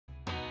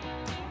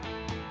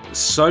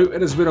So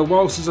it has been a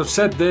while since I've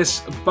said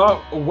this, but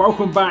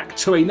welcome back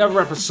to another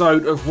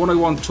episode of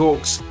 101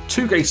 Talks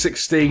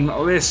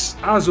 2K16. This,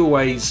 as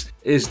always,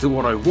 is the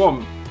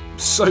 101.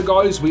 So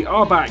guys, we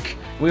are back.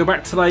 We are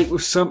back today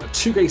with some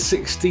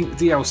 2K16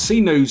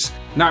 DLC news.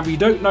 Now if you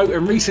don't know,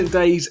 in recent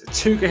days,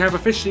 2K have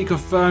officially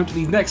confirmed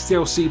the next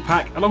DLC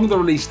pack along with the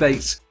release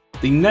dates.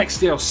 The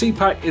next DLC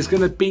pack is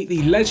going to be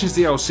the Legends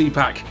DLC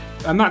pack,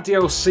 and that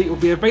DLC will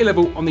be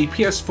available on the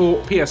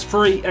PS4,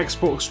 PS3,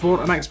 Xbox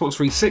One and Xbox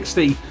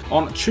 360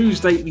 on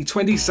Tuesday the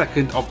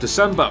 22nd of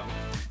December.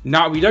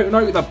 Now if you don't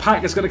know, the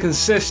pack is going to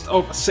consist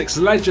of 6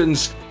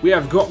 legends. We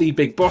have got the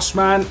Big Boss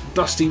Man,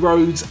 Dusty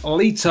Rhodes,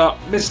 Lita,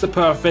 Mr.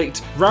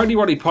 Perfect,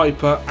 Roddy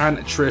Piper and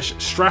Trish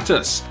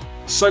Stratus.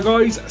 So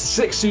guys,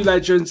 6 new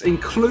legends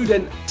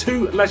including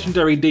 2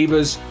 legendary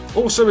divas.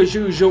 Also as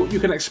usual, you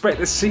can expect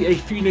to see a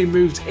few new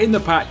moves in the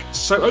pack,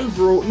 so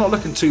overall not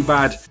looking too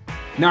bad.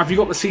 Now if you've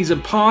got the season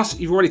pass,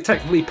 you've already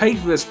technically paid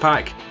for this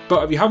pack,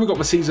 but if you haven't got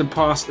the season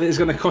pass, it is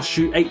going to cost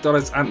you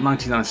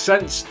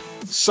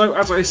 $8.99. So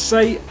as I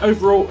say,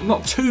 overall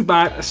not too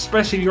bad,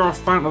 especially if you're a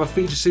fan of the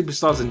featured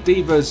superstars and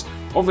divas.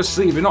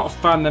 Obviously if you're not a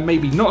fan, then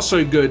maybe not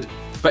so good.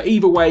 But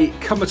either way,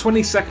 come the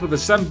 22nd of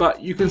December,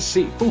 you can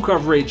see full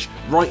coverage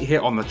right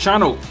here on the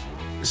channel.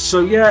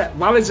 So yeah,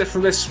 that is it for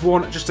this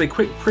one. Just a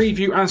quick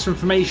preview and some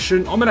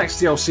information on the next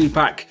DLC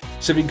pack.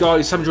 So if you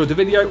guys have enjoyed the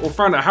video or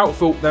found it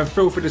helpful, then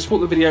feel free to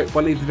support the video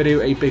by leaving the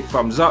video a big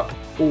thumbs up.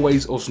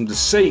 Always awesome to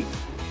see.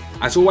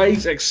 As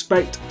always,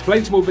 expect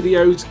plenty more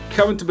videos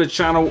coming to the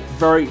channel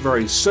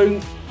very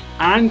soon.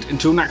 And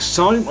until next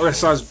time,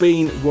 this has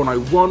been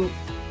 101,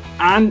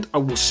 and I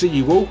will see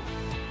you all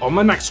on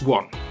the next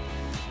one.